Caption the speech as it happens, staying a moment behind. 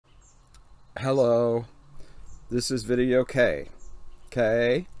Hello, this is video K,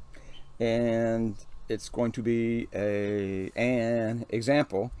 and it's going to be an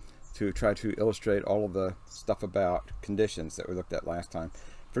example to try to illustrate all of the stuff about conditions that we looked at last time.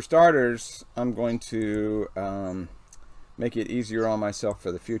 For starters, I'm going to make it easier on myself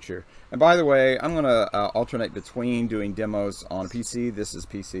for the future. And by the way, I'm going to alternate between doing demos on a PC, this is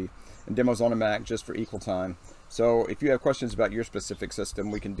PC, and demos on a Mac just for equal time. So if you have questions about your specific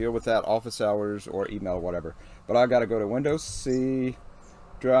system, we can deal with that office hours or email, whatever. But I got to go to Windows C,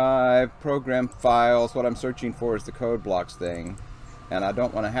 Drive, Program Files. What I'm searching for is the code blocks thing. And I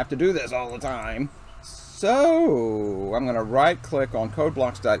don't want to have to do this all the time. So I'm going to right click on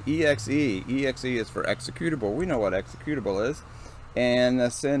codeblocks.exe. Exe is for executable. We know what executable is.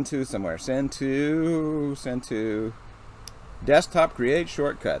 And send to somewhere. Send to desktop create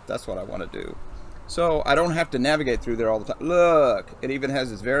shortcut. That's what I want to do. So I don't have to navigate through there all the time. Look, it even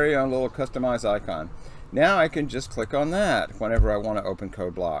has its very own little customized icon. Now I can just click on that whenever I want to open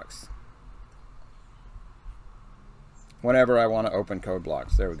code blocks. Whenever I want to open code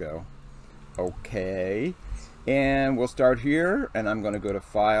blocks. There we go. Okay. And we'll start here, and I'm going to go to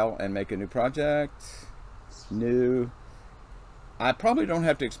File and make a new project. New. I probably don't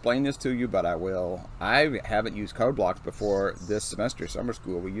have to explain this to you, but I will. I haven't used code blocks before this semester, summer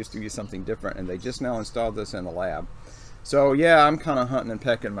school. We used to use something different, and they just now installed this in the lab. So yeah, I'm kind of hunting and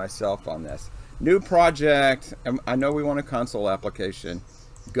pecking myself on this. New project. I know we want a console application.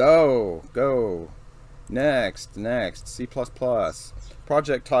 Go. Next, C++.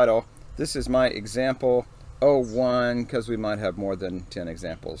 Project title. This is my example 01, because we might have more than 10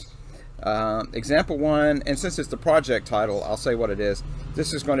 examples. Example 1, and since it's the project title, I'll say what it is.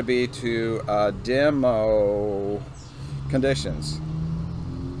 This is going to be to demo conditions.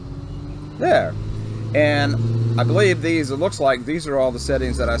 There. And I believe these, it looks like these are all the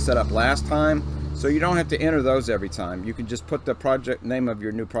settings that I set up last time, so you don't have to enter those every time. You can just put the project name of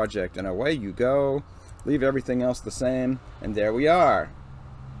your new project, and away you go. Leave everything else the same, and there we are.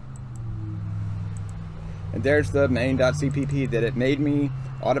 And there's the main.cpp that it made me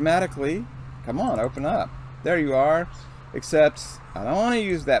automatically. Come on, open up. There you are. Except I don't want to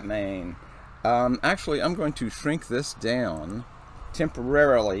use that main. Actually, I'm going to shrink this down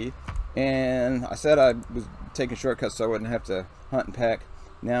temporarily. And I said I was taking shortcuts so I wouldn't have to hunt and peck.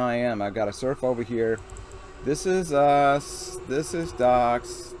 Now I am. I've got to surf over here. This is us. This is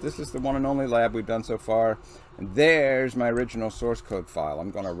docs. This is the one and only lab we've done so far. And there's my original source code file.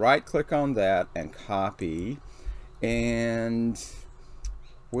 I'm going to right click on that and copy. And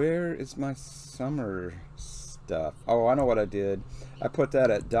where is my summer stuff? Oh, I know what I did. I put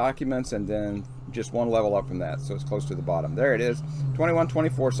that at documents and then just one level up from that, so it's close to the bottom. There it is.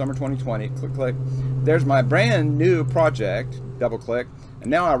 2124 summer 2020. Click. There's my brand new project. Double click.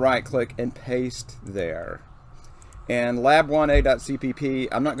 And now I right click and paste there. And lab1a.cpp,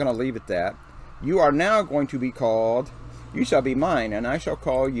 I'm not going to leave it that. You are now going to be called, you shall be mine, and I shall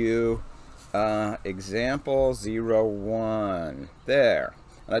call you example 01. There.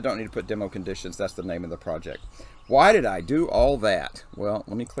 And I don't need to put demo conditions. That's the name of the project. Why did I do all that? Well,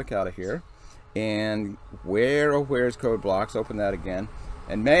 let me click out of here. And where's code blocks? Open that again.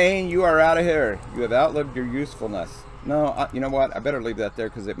 And main, you are out of here. You have outlived your usefulness. No, you know what? I better leave that there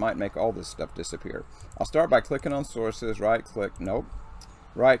because it might make all this stuff disappear. I'll start by clicking on sources. Right click. Nope.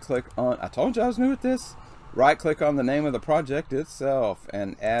 Right click on, I told you I was new at this. Right click on the name of the project itself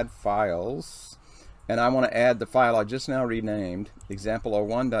and add files. And I want to add the file I just now renamed,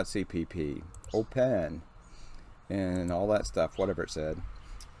 example01.cpp. Open. And all that stuff, whatever it said.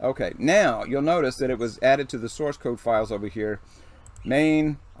 Okay, now you'll notice that it was added to the source code files over here.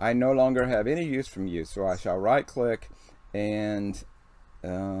 Main, I no longer have any use from you, so I shall right click and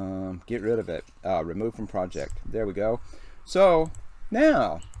get rid of it. Remove from project. There we go. So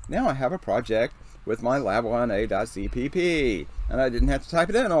now I have a project with my lab1a.cpp, and I didn't have to type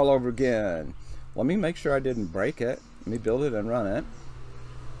it in all over again. Let me make sure I didn't break it. Let me build it and run it.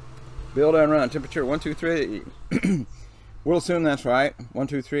 Build and run. Temperature 123. We'll assume that's right.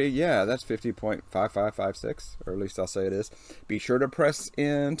 123. Yeah, that's 50.5556, or at least I'll say it is. Be sure to press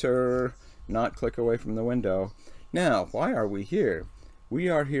enter, not click away from the window. Now, why are we here? We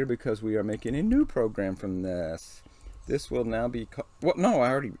are here because we are making a new program from this. This will now be well, no,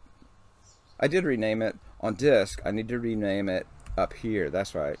 I did rename it on disk. I need to rename it up here.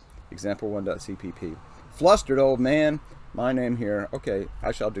 That's right. Example1.cpp. Flustered old man. My name here. Okay,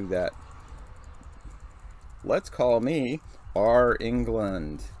 I shall do that. Let's call me R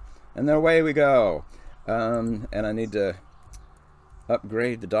England. And then away we go. And I need to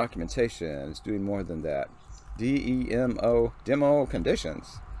upgrade the documentation. It's doing more than that. DEMO, demo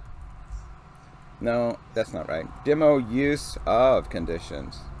conditions. No, that's not right. Demo use of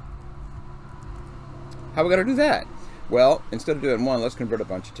conditions. How are we going to do that? Well, instead of doing one, let's convert a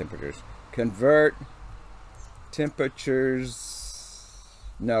bunch of temperatures. Convert temperatures.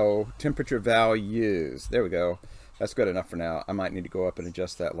 No, temperature values. There we go. That's good enough for now. I might need to go up and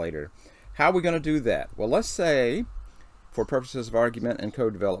adjust that later. How are we going to do that? Well, let's say, for purposes of argument and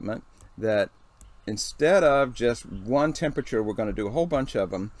code development, that instead of just one temperature, we're going to do a whole bunch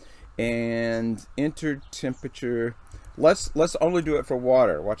of them. And enter temperature. Let's only do it for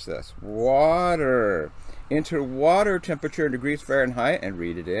water. Watch this. Water. Enter water temperature in degrees Fahrenheit and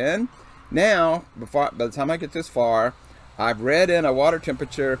read it in. Now, by the time I get this far, I've read in a water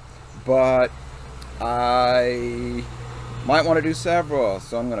temperature, but I might want to do several.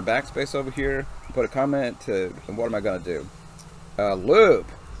 So I'm going to backspace over here, put a comment to, and what am I going to do? Loop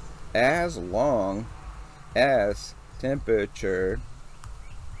as long as temperature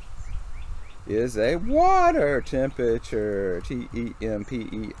is a water temperature. T-E-M-P-E-R-A-T-U-R-E.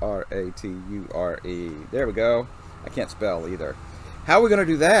 There we go. I can't spell either. How are we going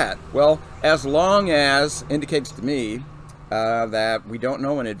to do that? Well, as long as indicates to me that we don't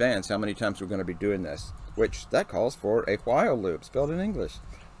know in advance how many times we're going to be doing this, which that calls for a while loop, spelled in English.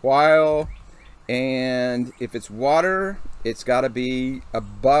 While, and if it's water, it's got to be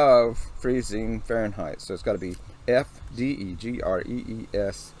above freezing Fahrenheit. So it's got to be F-D-E-G-R-E-E-S.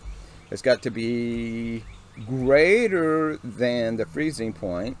 It's got to be greater than the freezing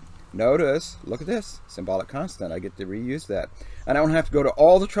point. Notice, look at this, symbolic constant. I get to reuse that. And I don't have to go to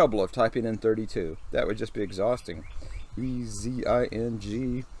all the trouble of typing in 32. That would just be exhausting.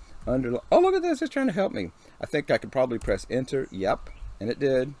 E-Z-I-N-G underline. Oh, look at this, it's trying to help me. I think I could probably press enter. Yep, and it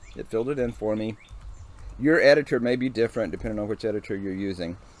did. It filled it in for me. Your editor may be different depending on which editor you're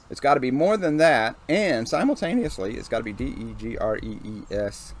using. It's got to be more than that, and simultaneously, it's got to be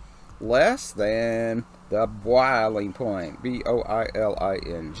D-E-G-R-E-E-S less than the boiling point,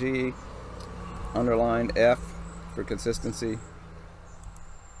 B-O-I-L-I-N-G, underlined F for consistency,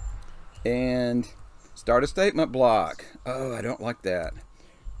 and start a statement block. Oh, I don't like that.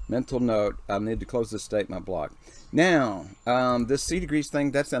 Mental note, I need to close this statement block. Now, this C degrees thing,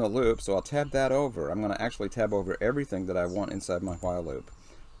 that's in a loop, so I'll tab that over. I'm going to actually tab over everything that I want inside my while loop.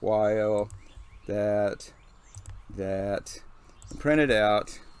 While, that, print it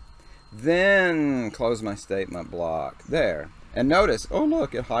out. Then close my statement block. There. And notice, oh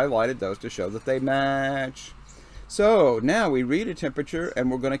look, it highlighted those to show that they match. So now we read a temperature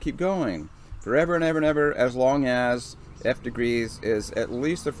and we're going to keep going. Forever and ever and ever, as long as F degrees is at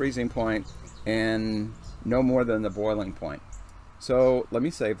least the freezing point and no more than the boiling point. So let me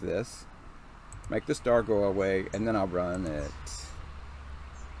save this. Make the star go away and then I'll run it.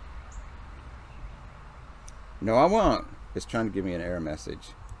 No, I won't. It's trying to give me an error message.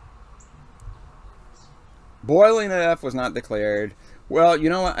 Boiling F was not declared. Well, you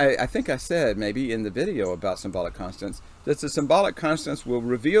know, I think I said maybe in the video about symbolic constants that the symbolic constants will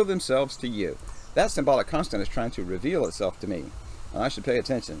reveal themselves to you. That symbolic constant is trying to reveal itself to me. I should pay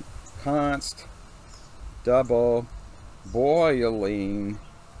attention. Const double boiling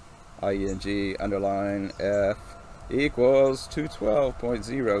ing underline F equals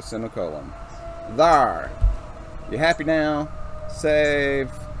 212.0 semicolon. There. You happy now?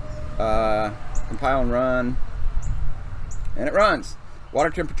 Save. Compile and run, and it runs. Water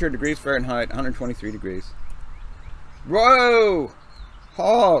temperature degrees Fahrenheit, 123 degrees. Whoa!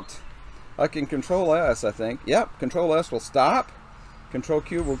 Halt! I can Control S, I think. Yep, Control S will stop. Control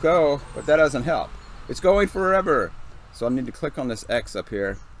Q will go, but that doesn't help. It's going forever. So I need to click on this X up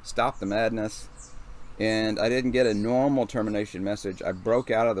here. Stop the madness. And I didn't get a normal termination message. I broke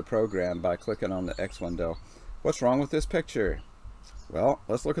out of the program by clicking on the X window. What's wrong with this picture? Well,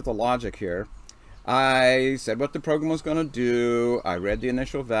 let's look at the logic here. I said what the program was going to do. I read the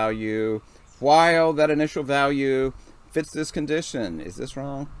initial value. While that initial value fits this condition. Is this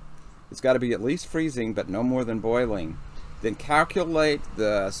wrong? It's got to be at least freezing, but no more than boiling. Then calculate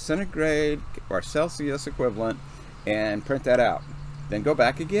the centigrade or Celsius equivalent and print that out. Then go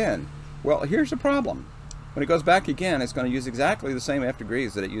back again. Well, here's the problem. When it goes back again, it's going to use exactly the same F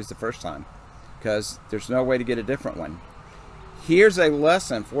degrees that it used the first time, because there's no way to get a different one. Here's a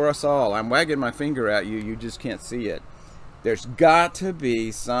lesson for us all. I'm wagging my finger at you. You just can't see it. There's got to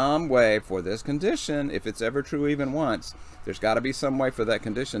be some way for this condition, if it's ever true even once, there's got to be some way for that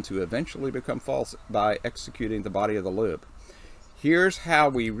condition to eventually become false by executing the body of the loop. Here's how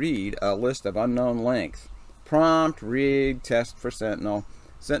we read a list of unknown length. Prompt, read, test for Sentinel.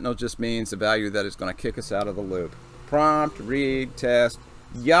 Sentinel just means the value that is going to kick us out of the loop. Prompt, read, test,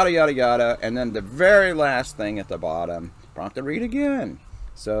 yada, yada, yada. And then the very last thing at the bottom, prompt to read again.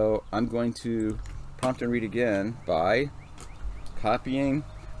 So I'm going to prompt and read again by copying.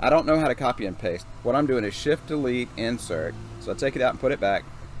 I don't know how to copy and paste. What I'm doing is Shift Delete Insert. So I take it out and put it back.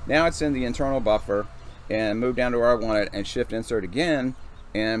 Now it's in the internal buffer, and move down to where I want it and Shift Insert again,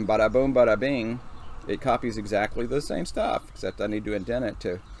 and bada boom bada bing, it copies exactly the same stuff, except I need to indent it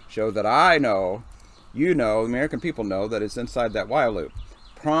to show that I know, you know, American people know that it's inside that while loop.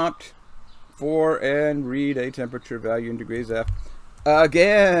 Prompt for and read a temperature value in degrees F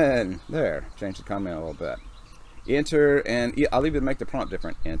again. There, change the comment a little bit. Enter, and I'll even make the prompt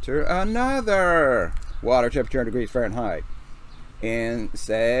different. Enter another water temperature in degrees Fahrenheit. And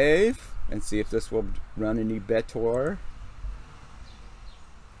save, and see if this will run any better.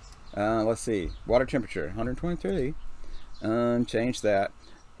 Let's see, water temperature 123. Change that.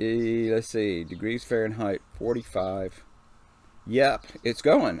 Let's see, degrees Fahrenheit 45. Yep, it's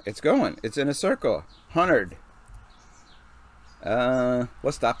going. It's going. It's in a circle. 100.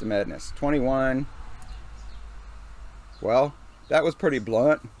 Let's stop the madness. 21. Well, that was pretty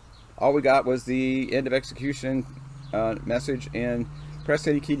blunt. All we got was the end of execution message, and press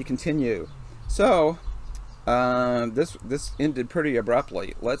any key to continue. So this ended pretty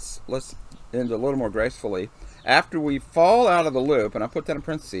abruptly. Let's end a little more gracefully. After we fall out of the loop, and I put that in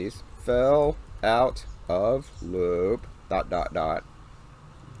parentheses, fell out of loop, ...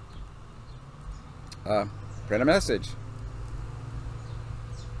 print a message.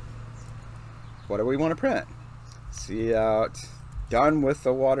 What do we want to print? See out, done with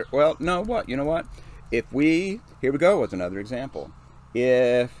the water. Well, no, what? You know what? If we, here we go with another example.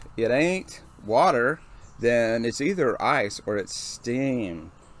 If it ain't water, then it's either ice or it's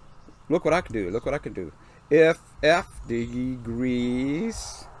steam. Look what I can do. Look what I can do. If F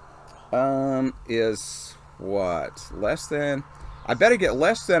degrees is what? Less than, I better get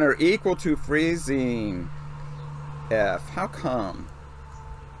less than or equal to freezing. F, how come?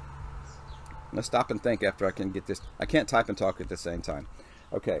 Let's stop and think after I can get this. I can't type and talk at the same time.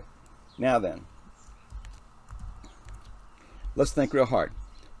 Okay, now then. Let's think real hard.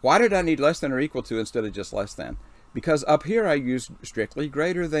 Why did I need less than or equal to instead of just less than? Because up here I use strictly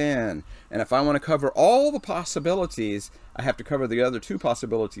greater than. And if I want to cover all the possibilities, I have to cover the other two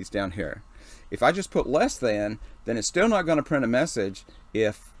possibilities down here. If I just put less than, then it's still not going to print a message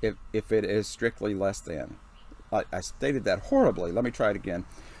if it is strictly less than. I stated that horribly. Let me try it again.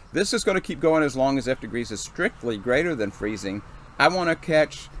 This is going to keep going as long as F degrees is strictly greater than freezing. I want to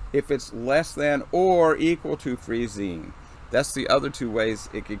catch if it's less than or equal to freezing. That's the other two ways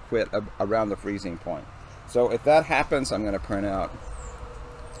it could quit around the freezing point. So if that happens, I'm going to print out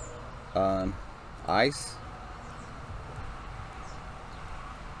ice.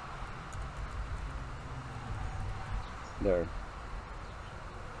 There.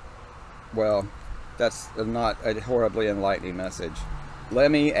 Well, that's not a horribly enlightening message.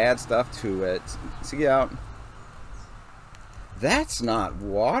 Let me add stuff to it. See out. That's not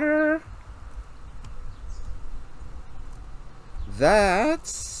water.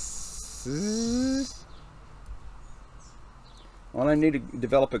 That's... Well, I need to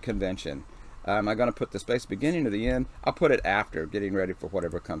develop a convention. Am I going to put the space beginning or the end? I'll put it after, getting ready for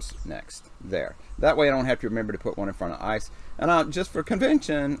whatever comes next. There. That way I don't have to remember to put one in front of ice. And just for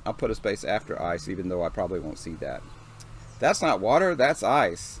convention, I'll put a space after ice, even though I probably won't see that. That's not water, that's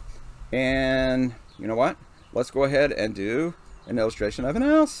ice. And you know what? Let's go ahead and do an illustration of an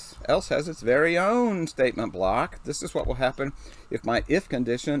else. Else has its very own statement block. This is what will happen if my if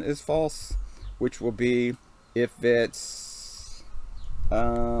condition is false, which will be if it's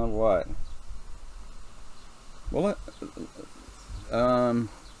what? Well,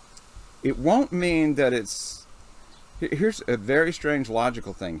 it won't mean that it's. Here's a very strange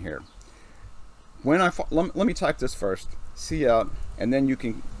logical thing here. When I let me type this first. See out, and then you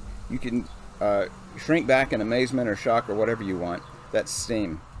can shrink back in amazement or shock or whatever you want. That's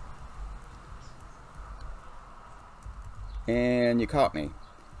steam. And you caught me.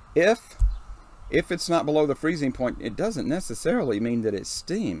 If it's not below the freezing point, it doesn't necessarily mean that it's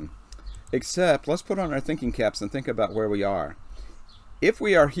steam. Except, let's put on our thinking caps and think about where we are. If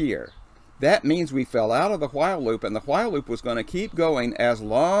we are here, that means we fell out of the while loop, and the while loop was going to keep going as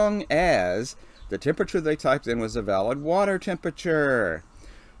long as the temperature they typed in was a valid water temperature.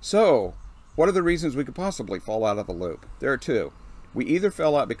 So, what are the reasons we could possibly fall out of the loop? There are two. We either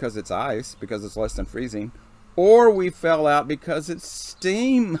fell out because it's ice, because it's less than freezing, or we fell out because it's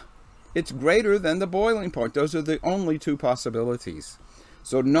steam. It's greater than the boiling point. Those are the only two possibilities.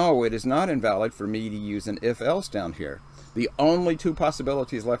 So no, it is not invalid for me to use an if-else down here. The only two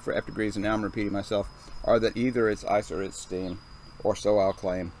possibilities left for F degrees, and now I'm repeating myself, are that either it's ice or it's steam, or so I'll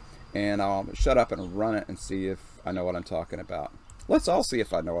claim. And I'll shut up and run it and see if I know what I'm talking about. Let's all see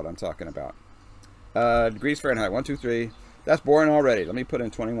if I know what I'm talking about. Degrees Fahrenheit, 1, 2, 3. That's boring already. Let me put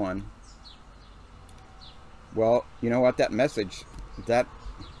in 21. Well, you know what? That message, that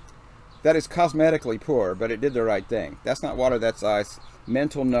is cosmetically poor, but it did the right thing. That's not water, that's ice.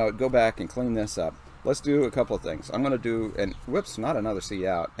 Mental note, go back and clean this up. Let's do a couple of things. I'm going to do, and whoops, not another C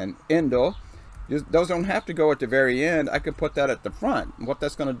out, and endl. Those don't have to go at the very end. I could put that at the front. What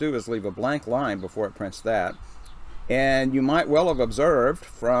that's going to do is leave a blank line before it prints that. And you might well have observed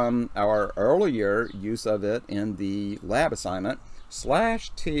from our earlier use of it in the lab assignment,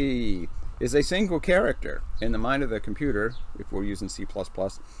 /t is a single character in the mind of the computer. If we're using C++,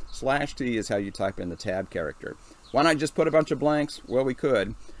 /t is how you type in the tab character. Why not just put a bunch of blanks? Well, we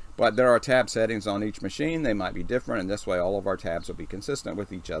could, but there are tab settings on each machine. They might be different, and this way all of our tabs will be consistent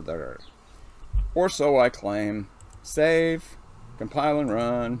with each other. Or so I claim. Save, compile and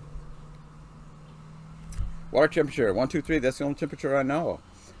run. Water temperature, 1, 2, 3, that's the only temperature I know.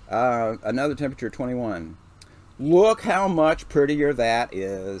 Another temperature, 21. Look how much prettier that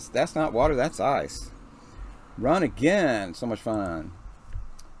is. That's not water, that's ice. Run again, so much fun.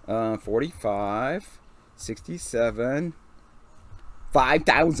 45, 67,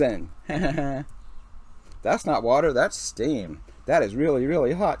 5,000. That's not water, that's steam. That is really,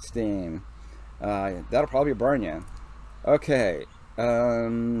 really hot steam. That'll probably burn you. Okay.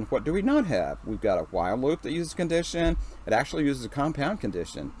 What do we not have? We've got a while loop that uses condition. It actually uses a compound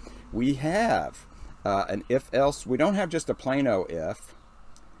condition. We have an if-else. We don't have just a plain O if.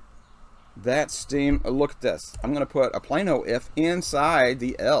 That steam, look at this. I'm going to put a plain O if inside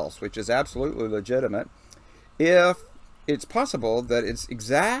the else, which is absolutely legitimate. If it's possible that it's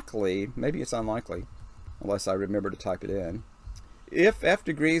exactly, maybe it's unlikely, unless I remember to type it in. If F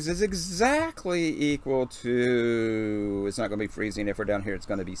degrees is exactly equal to, it's not going to be freezing. If we're down here, it's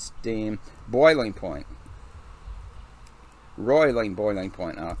going to be steam. Boiling point. Boiling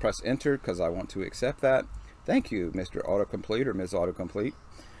point. I'll press enter because I want to accept that. Thank you, Mr. Autocomplete or Ms. Autocomplete.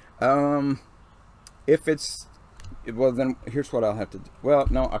 If it's, well then, here's what I'll have to do. Well,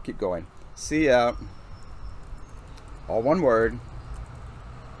 no, I'll keep going. C out. All one word.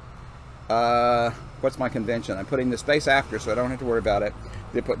 What's my convention? I'm putting the space after so I don't have to worry about it.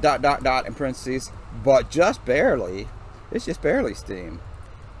 They put ... in parentheses, but just barely. It's just barely steam.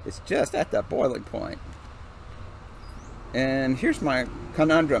 It's just at that boiling point. And here's my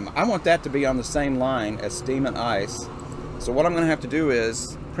conundrum. I want that to be on the same line as steam and ice. So what I'm going to have to do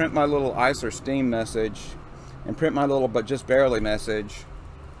is print my little ice or steam message and print my little but just barely message.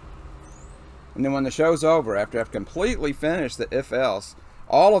 And then when the show's over, after I've completely finished the if-else,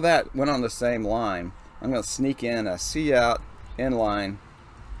 all of that went on the same line. I'm going to sneak in a C out inline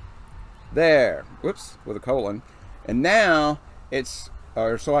there. Whoops, with a colon. And now it's,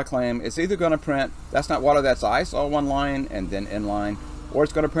 or so I claim, it's either going to print that's not water, that's ice, all one line and then inline, or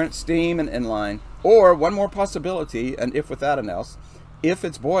it's going to print steam and inline, or one more possibility, and if without an else, if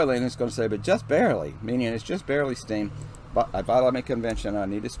it's boiling, it's going to say but just barely, meaning it's just barely steam. But I violate my convention. I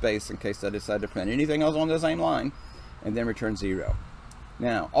need a space in case I decide to print anything else on the same line, and then return 0.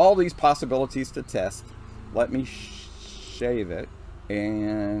 Now, all these possibilities to test, let me shave it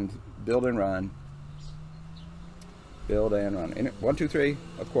and build and run. Build and run. 1, 2, 3,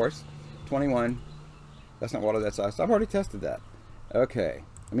 of course. 21. That's not water, that's ice. I've already tested that. Okay.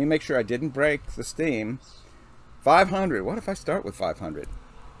 Let me make sure I didn't break the steam. 500. What if I start with 500?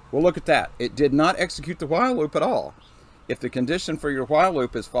 Well, look at that. It did not execute the while loop at all. If the condition for your while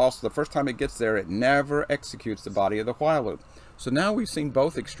loop is false, the first time it gets there, it never executes the body of the while loop. So now we've seen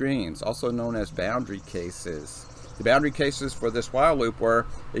both extremes, also known as boundary cases. The boundary cases for this while loop where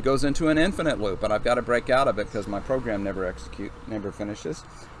it goes into an infinite loop, and I've got to break out of it because my program never finishes.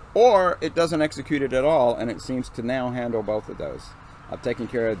 Or it doesn't execute it at all, and it seems to now handle both of those. I've taken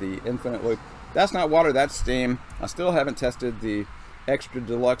care of the infinite loop. That's not water, that's steam. I still haven't tested the extra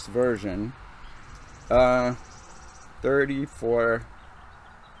deluxe version. 34,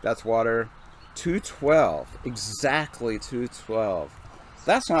 that's water. 212, exactly 212.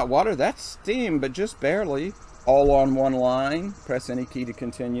 That's not water, that's steam, but just barely. All on one line. Press any key to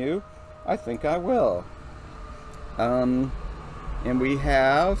continue. I think I will. And we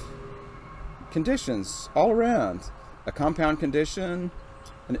have conditions all around. A compound condition,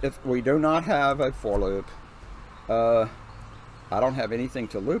 and if we do not have a for loop, I don't have anything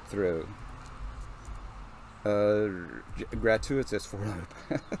to loop through. Gratuitous for loop.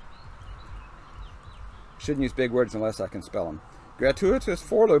 Shouldn't use big words unless I can spell them. Gratuitous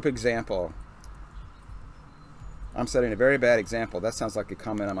for loop example. I'm setting a very bad example. That sounds like a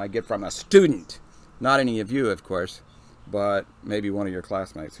comment I might get from a student. Not any of you, of course, but maybe one of your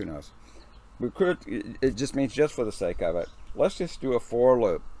classmates, who knows. It just means just for the sake of it. let's just do a for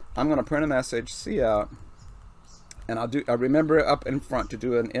loop. I'm going to print a message, cout, and I remember up in front to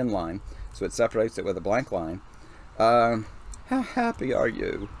do an inline, so it separates it with a blank line. How happy are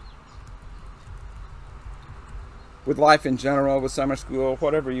you? With life in general, with summer school,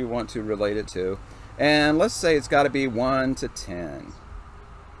 whatever you want to relate it to. And let's say it's got to be 1 to 10.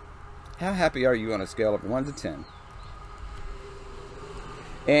 How happy are you on a scale of 1 to 10?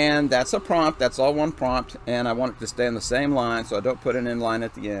 And that's a prompt. That's all one prompt. And I want it to stay in the same line, so I don't put an inline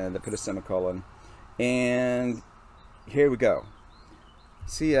at the end. I put a semicolon. And here we go.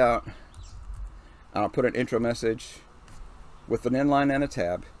 Cout. I'll put an intro message with an inline and a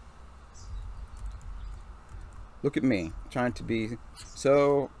tab. Look at me, trying to be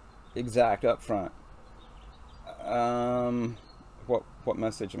so exact up front. What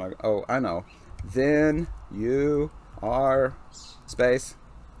message am I? Oh, I know. Then you are space,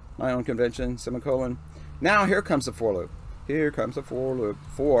 my own convention, semicolon. Now here comes the for loop. Here comes the for loop.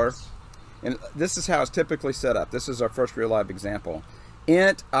 For, and this is how it's typically set up. This is our first real live example.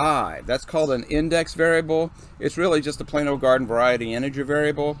 Int I. That's called an index variable. It's really just a plain old garden variety integer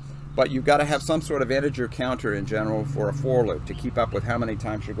variable. But you've got to have some sort of integer counter in general for a for loop to keep up with how many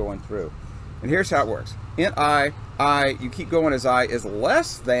times you're going through. And here's how it works. Int I, you keep going as I is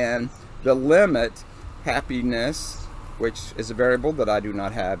less than the limit happiness, which is a variable that I do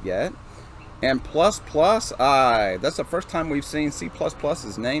not have yet, and plus plus I. That's the first time we've seen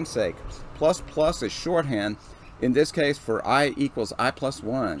C++'s namesake. Plus plus is shorthand, in this case for I equals I plus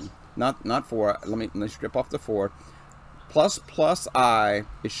 1. Not 4. Let me strip off the 4. Plus plus I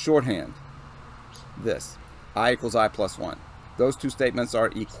is shorthand. This. I equals I plus 1. Those two statements are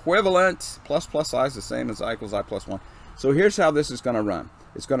equivalent. Plus plus I is the same as I equals I plus 1. So here's how this is going to run.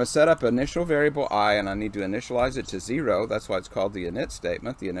 It's going to set up initial variable I, and I need to initialize it to 0. That's why it's called the init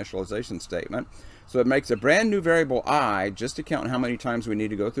statement, the initialization statement. So it makes a brand new variable I, just to count how many times we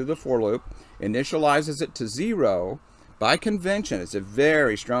need to go through the for loop, initializes it to 0 by convention. It's a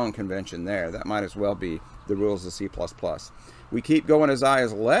very strong convention there. That might as well be the rules of C++. We keep going as I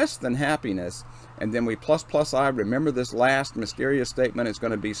is less than happiness, and then we plus plus I. Remember, this last mysterious statement is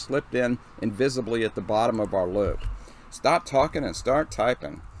going to be slipped in invisibly at the bottom of our loop. Stop talking and start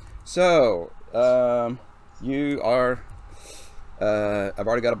typing. So, you are, I've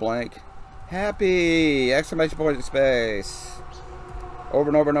already got a blank. Happy! Exclamation point space. Over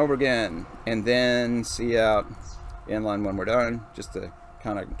and over and over again. And then cout inline when we're done, just to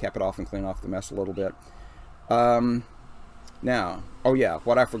kind of cap it off and clean off the mess a little bit. Now, oh yeah,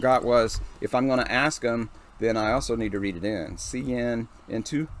 what I forgot was, if I'm going to ask them, then I also need to read it in. Cn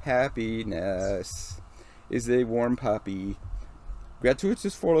into happiness is a warm puppy.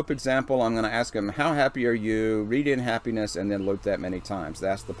 Gratuitous for loop example, I'm going to ask them, how happy are you? Read in happiness, and then loop that many times.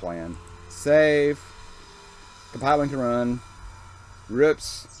 That's the plan. Save. Compiling to run.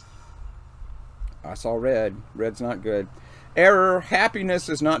 Rips. I saw red. Red's not good. Error. Happiness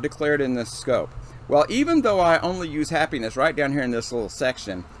is not declared in this scope. Well, even though I only use happiness right down here in this little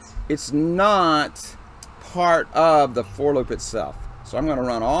section, it's not part of the for loop itself. So I'm going to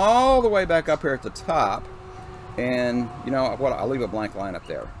run all the way back up here at the top. And, you know what, I'll leave a blank line up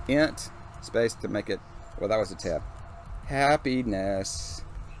there. Int, space to make it, well, that was a tab. Happiness.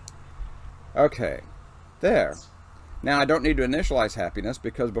 Okay, there. Now I don't need to initialize happiness,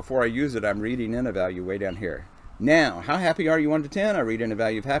 because before I use it, I'm reading in a value way down here. Now, how happy are you 1 to 10? I read in a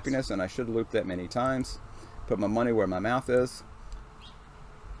value of happiness, and I should loop that many times. Put my money where my mouth is.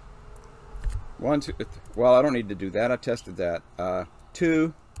 1, 2, well, I don't need to do that. I tested that.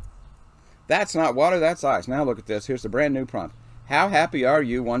 2. That's not water, that's ice. Now look at this. Here's the brand new prompt. How happy are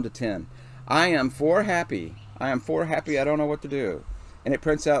you 1 to 10? I am 4 happy. I am 4 happy. I don't know what to do. And it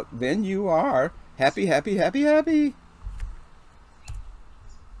prints out, then you are happy, happy, happy, happy.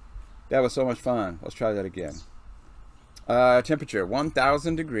 That was so much fun. Let's try that again. Temperature,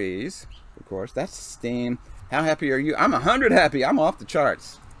 1,000 degrees. Of course, that's steam. How happy are you? I'm 100 happy. I'm off the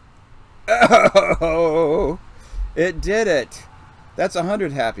charts. Oh, it did it. That's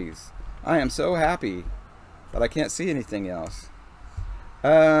 100 happies. I am so happy, but I can't see anything else.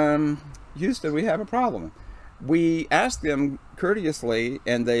 Houston, we have a problem. We asked them courteously,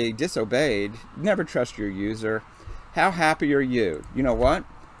 and they disobeyed. Never trust your user. How happy are you? You know what?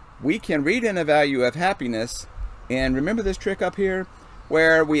 We can read in a value of happiness, and remember this trick up here,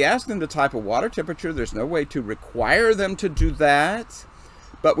 where we ask them to type a water temperature. There's no way to require them to do that,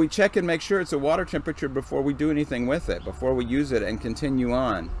 but we check and make sure it's a water temperature before we do anything with it, before we use it and continue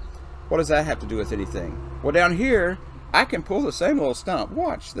on. What does that have to do with anything? Well, down here, I can pull the same little stump.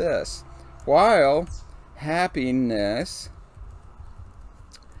 Watch this. While happiness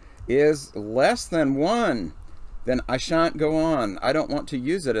is less than 1. then I shan't go on. I don't want to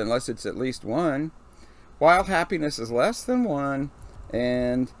use it unless it's at least 1. While happiness is less than 1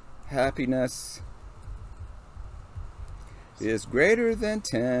 and happiness is greater than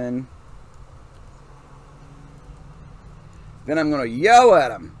 10, then I'm going to yell at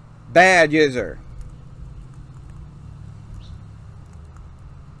them. Bad user.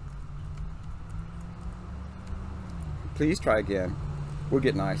 Please try again. We'll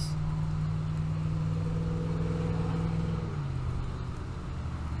get nice.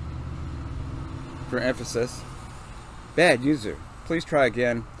 For emphasis. Bad user. Please try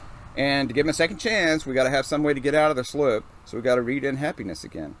again. And to give him a second chance, we got to have some way to get out of this loop. So we got to read in happiness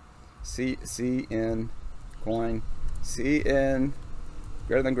again. C-N coin. C-N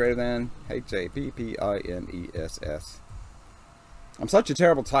greater than H-A-P-P-I-N-E-S-S. I'm such a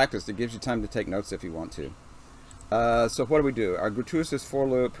terrible typist, it gives you time to take notes if you want to. So what do we do? Our gratuitous for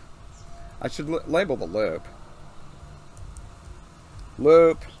loop. I should label the loop.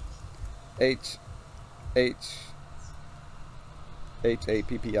 Loop H-A-P-P-I-N-E-S-S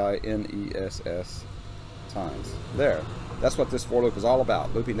times. There. That's what this for loop is all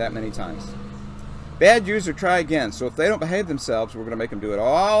about, looping that many times. Bad user, try again. So if they don't behave themselves, we're going to make them do it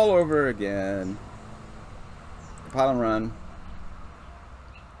all over again. Compile and run.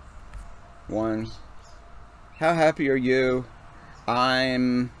 1. How happy are you?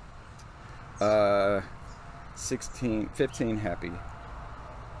 I'm 15 happy.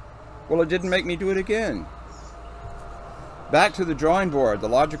 Well, it didn't make me do it again. Back to the drawing board, the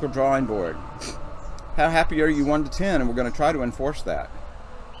logical drawing board. How happy are you 1 to 10? And we're going to try to enforce that.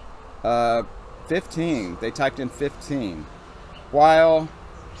 15. They typed in 15. While,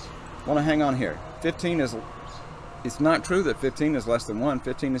 I want to hang on here. 15 is, it's not true that 15 is less than 1.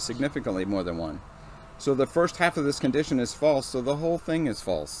 15 is significantly more than 1. So the first half of this condition is false, so the whole thing is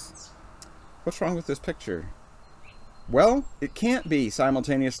false. What's wrong with this picture? Well, it can't be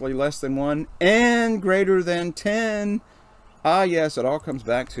simultaneously less than 1 and greater than 10. Ah, yes, it all comes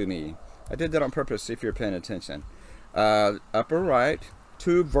back to me. I did that on purpose, see if you're paying attention. Upper right,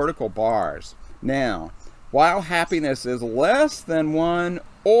 2 vertical bars. Now, while happiness is less than 1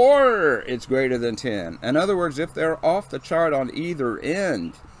 or it's greater than 10. In other words, if they're off the chart on either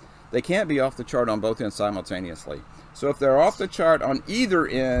end, they can't be off the chart on both ends simultaneously. So if they're off the chart on either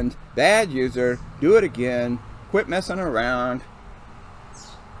end, bad user, do it again. Quit messing around.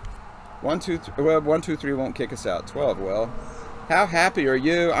 1, 2, 3, well, 1, 2, 3 won't kick us out. 12 will. How happy are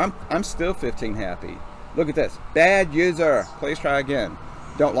you? I'm still 15 happy. Look at this. Bad user. Please try again.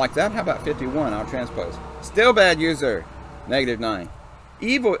 Don't like that? How about 51? I'll transpose. Still bad user. -9.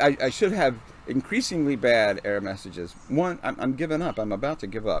 Evil. I should have increasingly bad error messages. 1. I'm giving up. I'm about to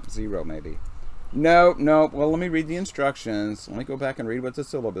give up. 0 maybe. No. Well, let me read the instructions. Let me go back and read what the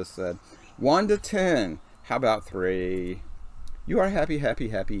syllabus said. 1 to 10. How about 3? You are happy, happy,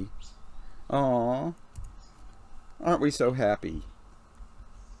 happy. Aww. Aren't we so happy?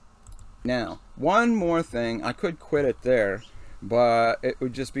 Now, one more thing. I could quit it there, but it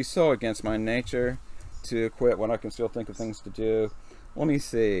would just be so against my nature to quit when I can still think of things to do. Let me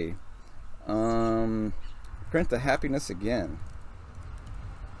see. Print the happiness again.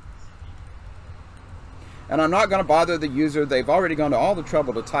 And I'm not going to bother the user. They've already gone to all the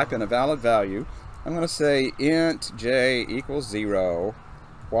trouble to type in a valid value. I'm going to say int j equals 0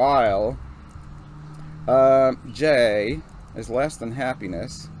 while j is less than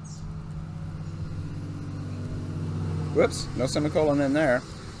happiness. Whoops, no semicolon in there.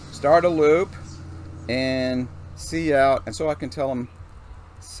 Start a loop and see out, and so I can tell them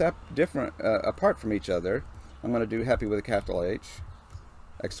different apart from each other. I'm going to do happy with a capital H,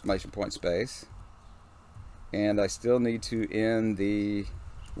 exclamation point space, and I still need to end the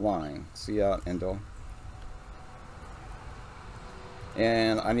line. See out, endle.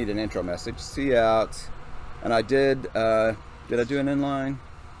 And I need an intro message. See out, and I did I do an inline?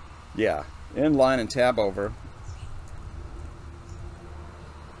 Yeah, inline and tab over.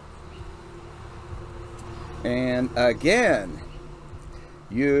 And again,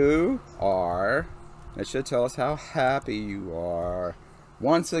 you are, it should tell us how happy you are.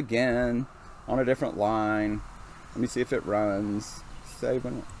 Once again, on a different line. Let me see if it runs. Save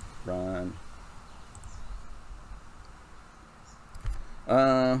and run.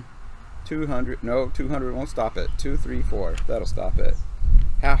 200, no, 200 won't stop it. 2, 3, 4, that'll stop it.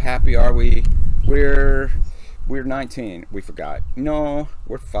 How happy are we? We're 19. We forgot. No,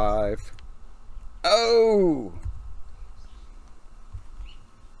 we're 5. Oh!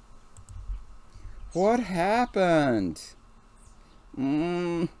 What happened?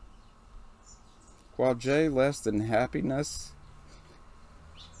 While j less than happiness.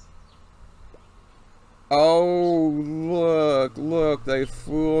 Oh, look, they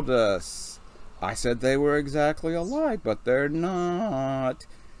fooled us. I said they were exactly alike, but they're not.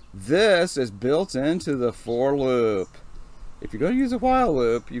 This is built into the for loop. If you're going to use a while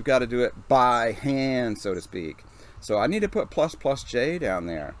loop, you've got to do it by hand, so to speak. So I need to put plus plus j down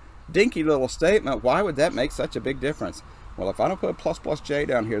there. Dinky little statement. Why would that make such a big difference? Well, if I don't put plus plus j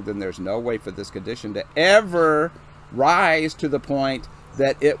down here, then there's no way for this condition to ever rise to the point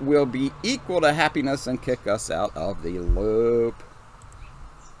that it will be equal to happiness and kick us out of the loop.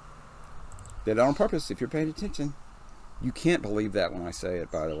 Did it on purpose, if you're paying attention. You can't believe that when I say it,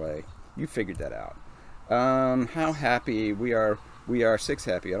 by the way. You figured that out. How happy we are 6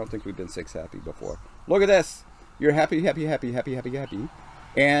 happy. I don't think we've been 6 happy before. Look at this. You're happy.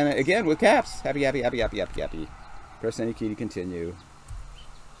 And again with caps. Happy. Press any key to continue.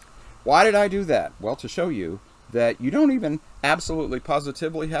 Why did I do that? Well, to show you that you don't even absolutely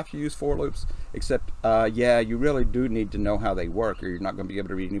positively have to use for loops, except yeah, you really do need to know how they work, or you're not going to be able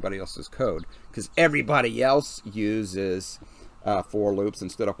to read anybody else's code, because everybody else uses for loops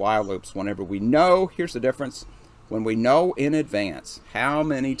instead of while loops. Whenever we know, here's the difference, when we know in advance how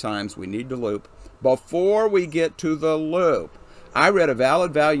many times we need to loop before we get to the loop. I read a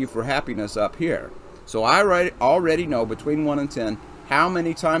valid value for happiness up here, so I already know between 1 and 10 how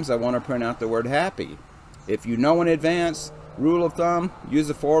many times I want to print out the word happy. If you know in advance, rule of thumb, use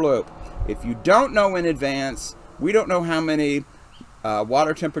a for loop. If you don't know in advance, we don't know how many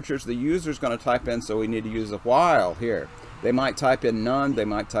water temperatures the user is going to type in, so we need to use a while here. They might type in none, they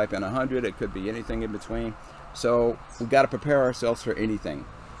might type in 100, it could be anything in between. So we've got to prepare ourselves for anything.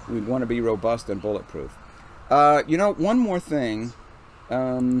 We want to be robust and bulletproof. You know, one more thing,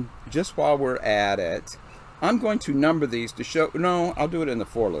 just while we're at it, I'm going to number these to show, no, I'll do it in the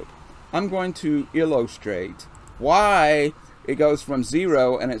for loop. I'm going to illustrate why it goes from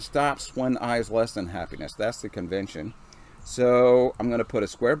 0 and it stops when I is less than happiness. That's the convention. So I'm going to put a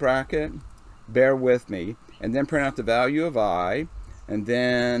square bracket, bear with me, and then print out the value of I, and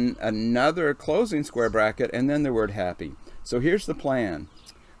then another closing square bracket, and then the word happy. So here's the plan.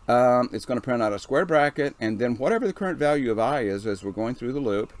 It's going to print out a square bracket, and then whatever the current value of I is as we're going through the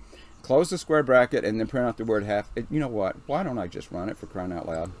loop, close the square bracket, and then print out the word happy. You know what? Why don't I just run it, for crying out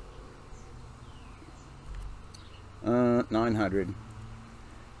loud? 900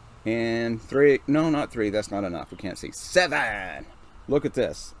 and 3, no, not 3, that's not enough, we can't see. 7. Look at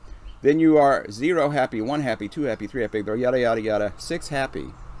this. Then you are 0 happy, 1 happy, 2 happy, 3 happy, yada yada yada, 6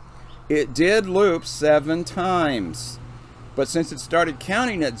 happy. It did loop 7 times, but since it started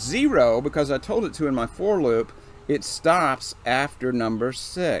counting at 0 because I told it to in my for loop, it stops after number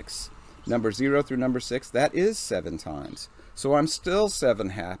 6. Number 0 through number 6, that is 7 times. So I'm still 7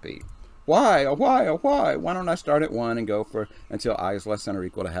 happy. Why? Oh, why? Oh, why? Why don't I start at 1 and go for until I is less than or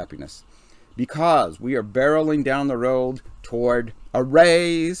equal to happiness? Because we are barreling down the road toward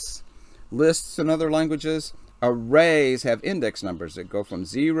arrays. Lists in other languages, arrays have index numbers that go from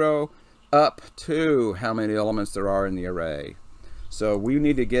 0 up to how many elements there are in the array. So we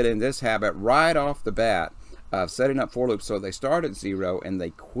need to get in this habit right off the bat of setting up for loops so they start at 0 and they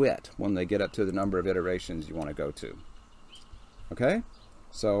quit when they get up to the number of iterations you want to go to. Okay?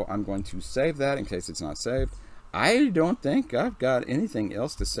 So I'm going to save that in case it's not saved. I don't think I've got anything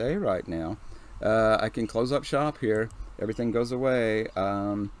else to say right now. I can close up shop here. Everything goes away.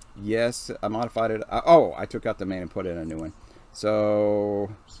 Yes, I modified it. Oh, I took out the main and put in a new one.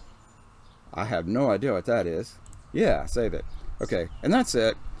 So I have no idea what that is. Yeah, save it. Okay, and that's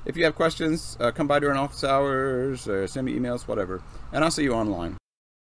it. If you have questions, come by during office hours or send me emails, whatever. And I'll see you online.